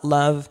not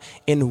love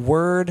in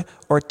word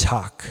or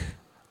talk,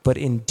 but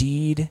in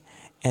deed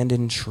and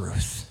in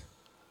truth.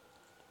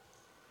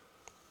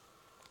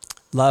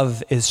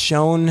 Love is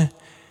shown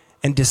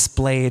and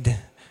displayed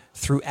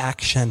through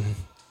action.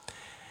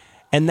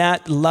 And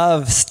that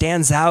love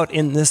stands out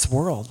in this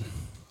world.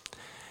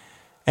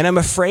 And I'm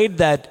afraid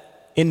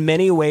that in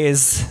many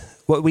ways,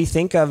 what we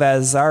think of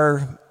as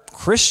our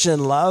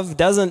Christian love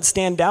doesn't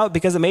stand out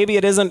because maybe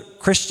it isn't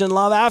Christian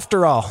love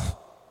after all.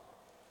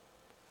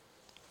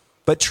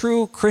 But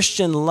true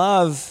Christian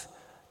love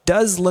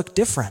does look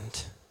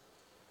different.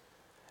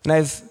 And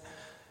I've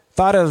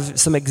thought of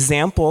some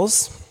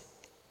examples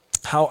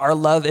how our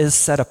love is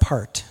set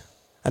apart.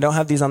 I don't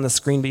have these on the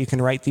screen, but you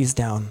can write these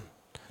down.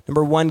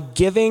 Number one,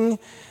 giving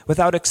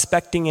without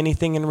expecting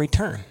anything in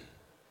return.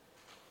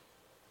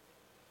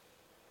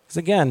 Because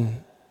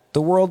again,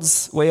 the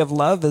world's way of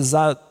love is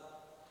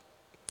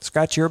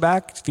scratch your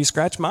back if you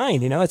scratch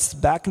mine. It's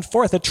back and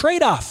forth, a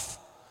trade-off.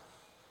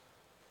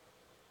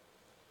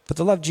 But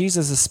the love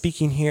Jesus is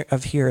speaking here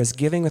is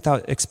giving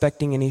without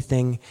expecting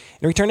anything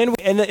in return.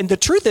 And the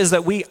truth is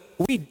that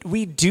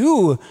we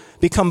do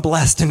become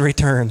blessed in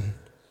return.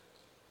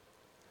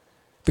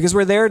 Because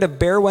we're there to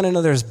bear one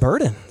another's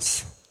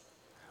burdens.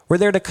 We're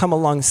there to come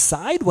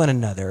alongside one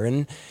another.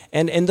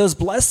 And those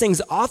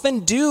blessings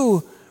often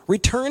do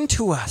return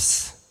to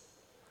us.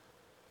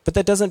 But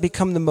that doesn't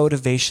become the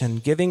motivation,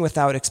 giving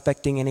without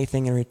expecting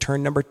anything in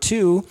return. Number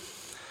two,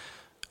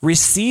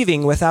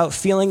 receiving without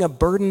feeling a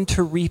burden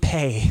to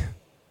repay.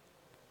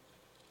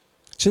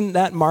 Shouldn't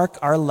that mark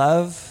our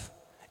love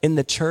in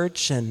the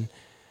church and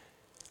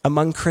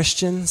among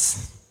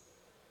Christians?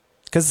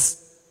 Because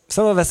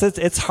some of us,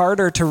 it's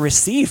harder to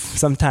receive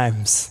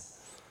sometimes.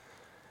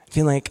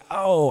 Feeling like,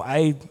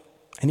 I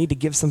need to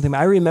give something.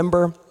 I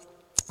remember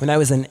when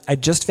I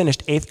just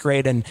finished 8th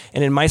grade, and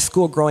in my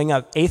school growing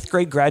up, 8th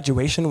grade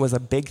graduation was a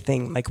big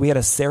thing. Like we had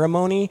a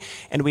ceremony,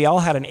 and we all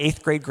had an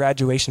 8th grade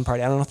graduation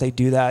party. I don't know if they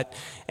do that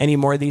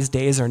anymore these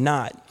days or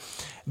not.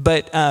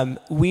 But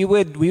we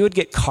would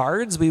get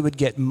cards, we would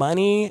get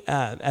money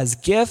as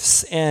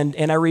gifts, and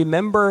I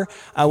remember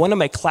one of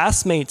my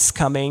classmates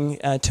coming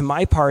to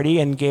my party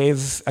and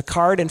gave a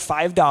card and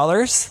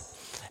 $5,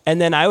 and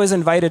then I was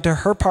invited to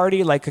her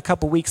party like a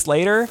couple weeks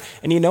later,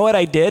 and you know what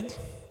I did?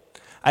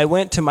 I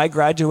went to my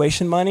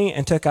graduation money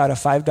and took out a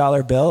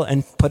 $5 bill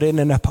and put it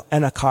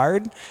in a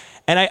card.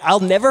 And I'll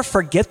never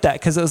forget that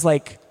because it was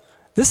like,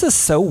 this is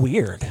so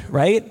weird,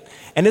 right?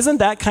 And isn't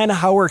that kind of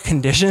how we're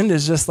conditioned?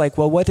 Is just like,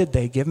 well, what did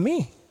they give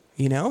me?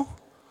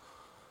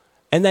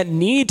 And that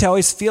need to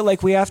always feel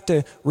like we have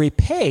to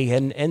repay.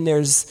 And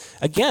there's,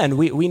 again,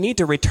 we need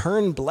to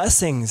return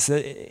blessings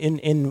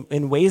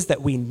in ways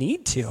that we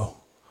need to.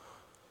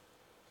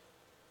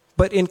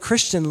 But in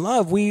Christian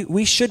love,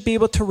 we should be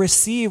able to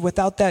receive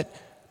without that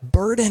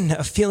burden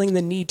of feeling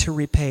the need to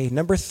repay.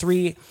 Number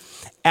three,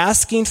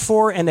 asking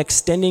for and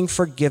extending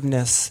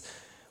forgiveness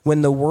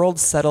when the world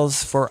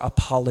settles for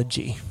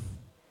apology.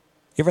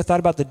 You ever thought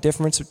about the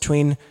difference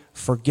between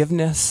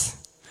forgiveness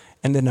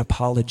and an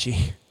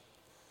apology?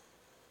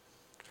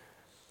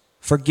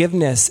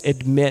 Forgiveness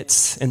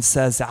admits and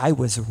says, I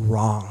was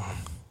wrong.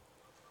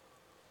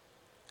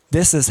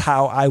 This is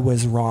how I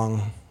was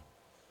wrong.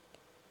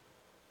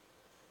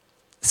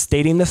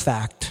 Stating the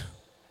fact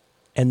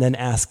and then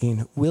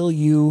asking, will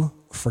you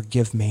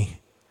forgive me?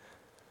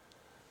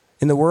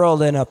 In the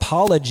world, an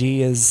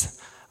apology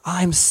is,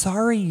 I'm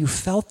sorry you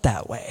felt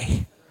that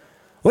way.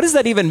 What does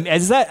that even,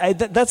 I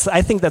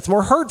think that's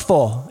more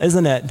hurtful,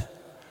 isn't it?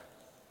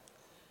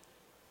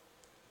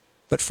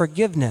 But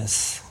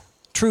forgiveness,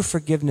 true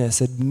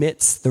forgiveness,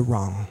 admits the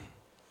wrong.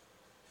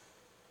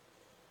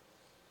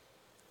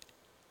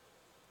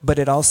 But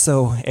it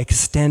also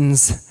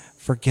extends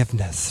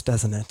forgiveness,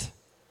 doesn't it?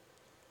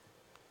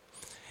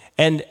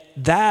 And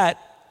that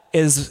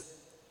is,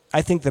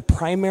 I think, the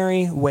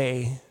primary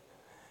way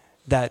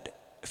that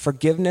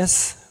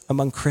forgiveness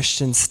among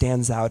Christians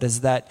stands out,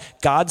 is that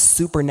God's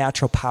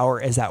supernatural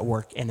power is at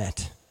work in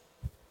it.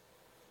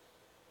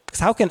 Because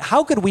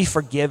how could we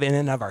forgive in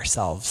and of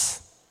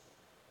ourselves?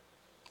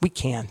 We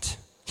can't.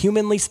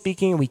 Humanly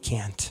speaking, we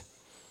can't.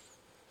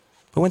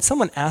 But when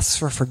someone asks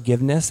for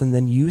forgiveness and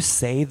then you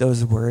say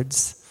those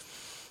words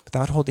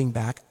without holding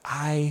back,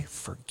 I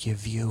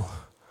forgive you.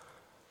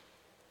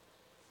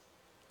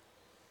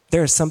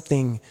 There is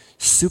something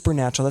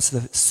supernatural. That's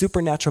the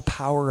supernatural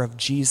power of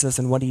Jesus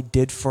and what he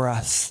did for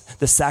us,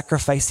 the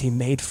sacrifice he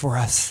made for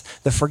us,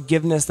 the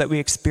forgiveness that we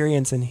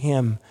experience in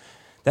him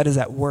that is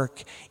at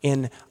work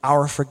in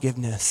our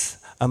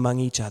forgiveness among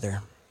each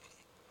other.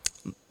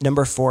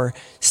 Number 4,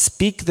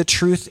 speak the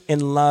truth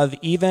in love,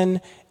 even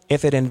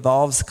if it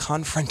involves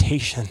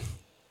confrontation.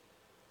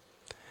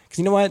 Because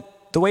you know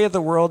what? The way of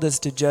the world is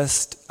to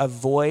just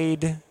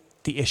avoid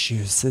the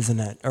issues, isn't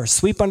it? Or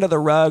sweep under the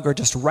rug, or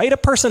just write a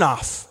person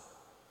off.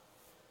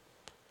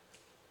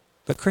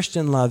 But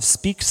Christian love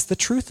speaks the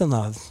truth in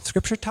love.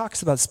 Scripture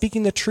talks about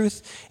speaking the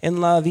truth in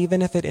love,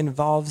 even if it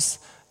involves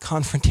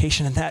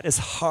confrontation. And that is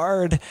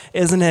hard,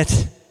 isn't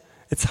it?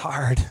 It's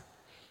hard.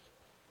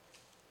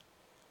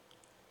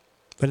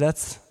 But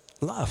that's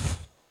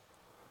love.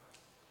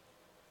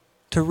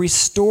 To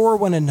restore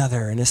one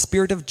another in a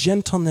spirit of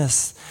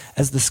gentleness,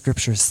 as the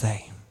scriptures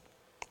say.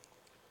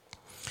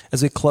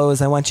 As we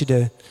close, I want you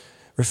to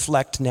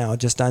reflect now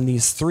just on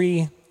these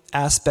 3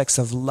 aspects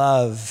of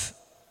love.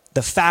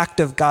 The fact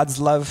of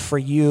God's love for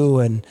you,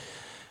 and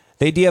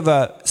the idea of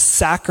a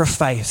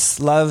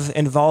sacrifice, love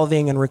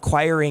involving and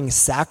requiring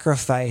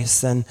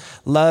sacrifice, and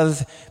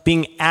love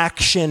being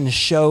action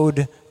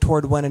showed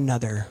toward one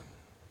another.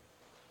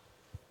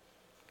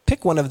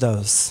 Pick one of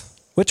those.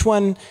 Which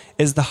one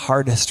is the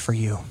hardest for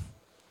you?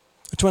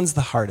 Which one's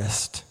the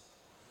hardest?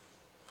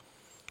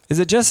 Is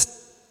it just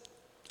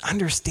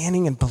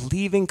understanding and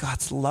believing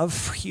God's love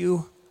for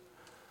you?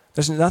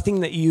 There's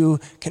nothing that you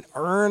can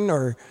earn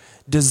or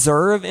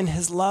deserve in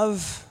his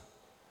love.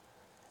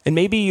 And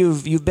maybe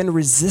you've been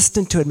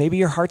resistant to it. Maybe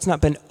your heart's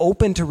not been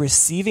open to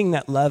receiving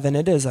that love, and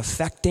it is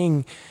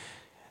affecting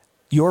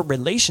your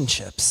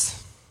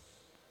relationships.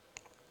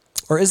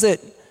 Or is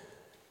it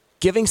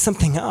giving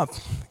something up?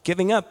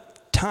 Giving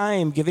up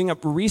time, giving up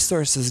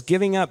resources,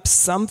 giving up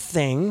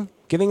something,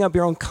 giving up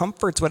your own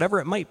comforts, whatever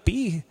it might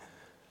be,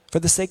 for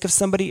the sake of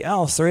somebody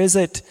else? Or is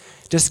it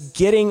just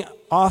getting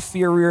off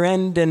your rear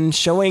end and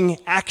showing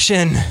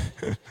action?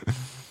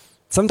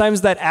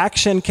 Sometimes that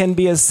action can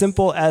be as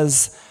simple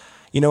as,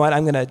 you know what,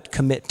 I'm going to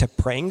commit to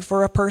praying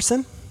for a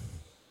person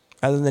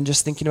rather than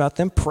just thinking about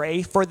them.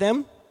 Pray for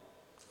them.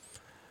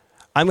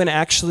 I'm going to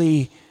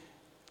actually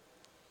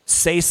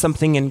say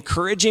something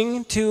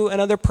encouraging to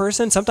another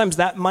person. Sometimes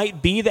that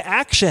might be the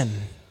action.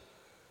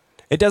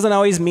 It doesn't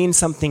always mean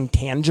something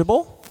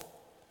tangible.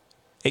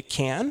 It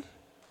can.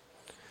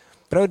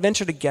 But I would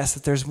venture to guess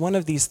that there's one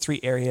of these 3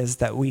 areas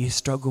that we each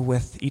struggle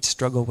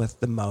with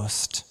the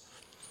most.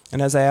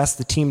 And as I ask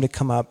the team to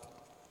come up,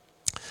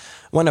 I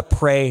want to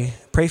pray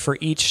for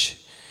each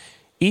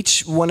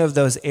one of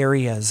those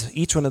areas,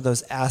 each one of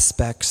those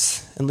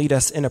aspects, and lead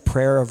us in a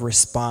prayer of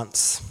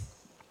response.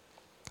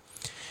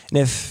 And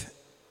if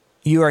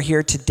you are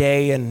here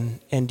today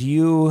and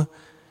you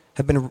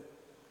have been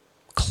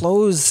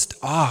closed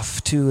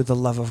off to the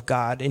love of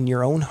God in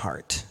your own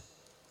heart,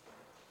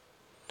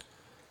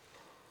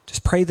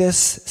 just pray this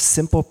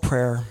simple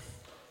prayer.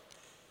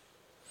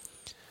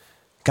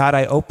 God,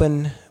 I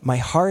open my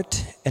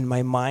heart and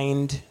my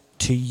mind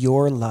to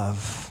your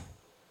love.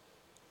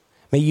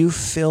 May you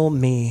fill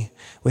me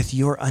with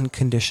your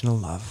unconditional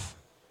love.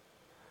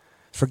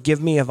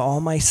 Forgive me of all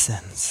my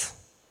sins.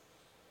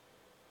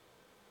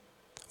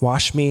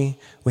 Wash me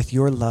with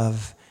your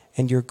love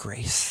and your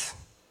grace.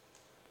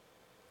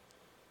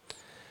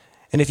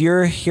 And if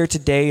you're here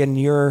today and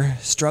you're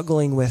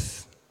struggling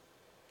with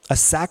a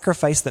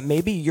sacrifice that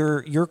maybe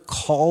you're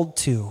called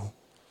to,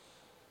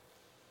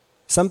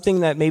 something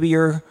that maybe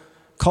you're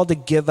called to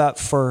give up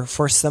for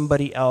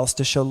somebody else,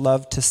 to show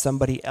love to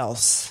somebody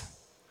else,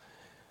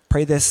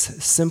 pray this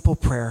simple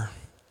prayer.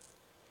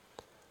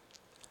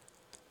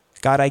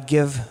 God, I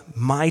give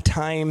my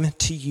time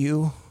to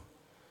you,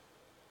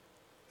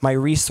 my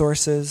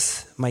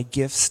resources, my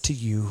gifts to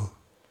you.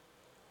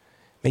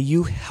 May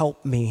you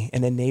help me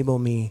and enable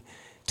me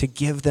to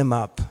give them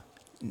up,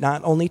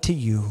 not only to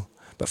you,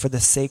 but for the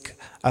sake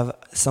of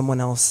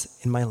someone else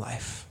in my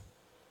life.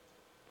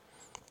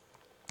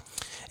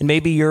 And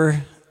maybe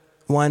you're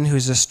one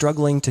who's just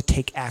struggling to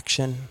take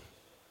action.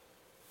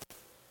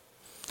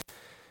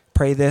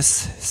 Pray this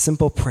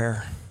simple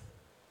prayer.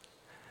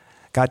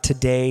 God,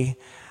 today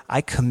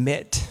I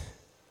commit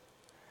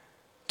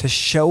to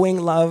showing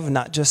love,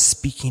 not just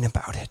speaking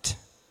about it.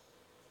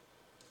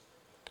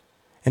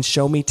 And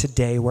show me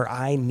today where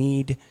I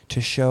need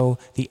to show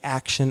the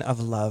action of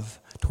love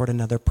toward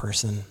another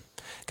person.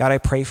 God, I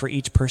pray for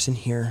each person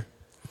here.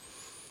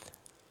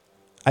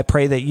 I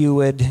pray that you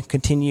would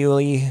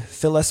continually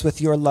fill us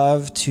with your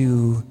love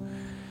to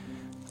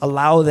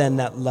allow then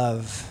that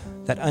love,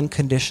 that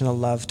unconditional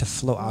love to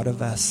flow out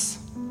of us.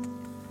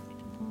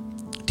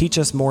 Teach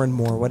us more and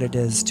more what it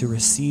is to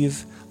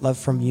receive love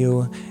from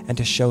you and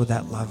to show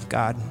that love,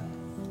 God.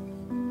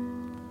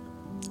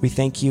 We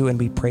thank you and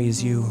we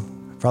praise you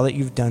for all that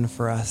you've done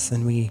for us,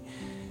 and we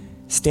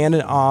stand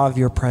in awe of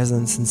your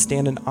presence and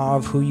stand in awe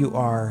of who you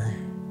are.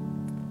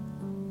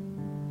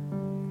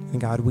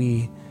 And God,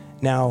 we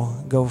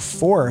now go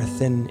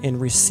forth in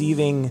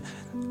receiving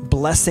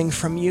blessing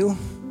from you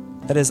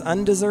that is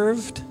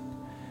undeserved.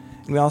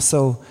 And we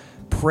also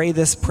pray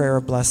this prayer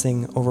of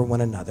blessing over one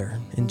another.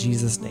 In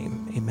Jesus'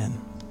 name,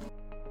 amen.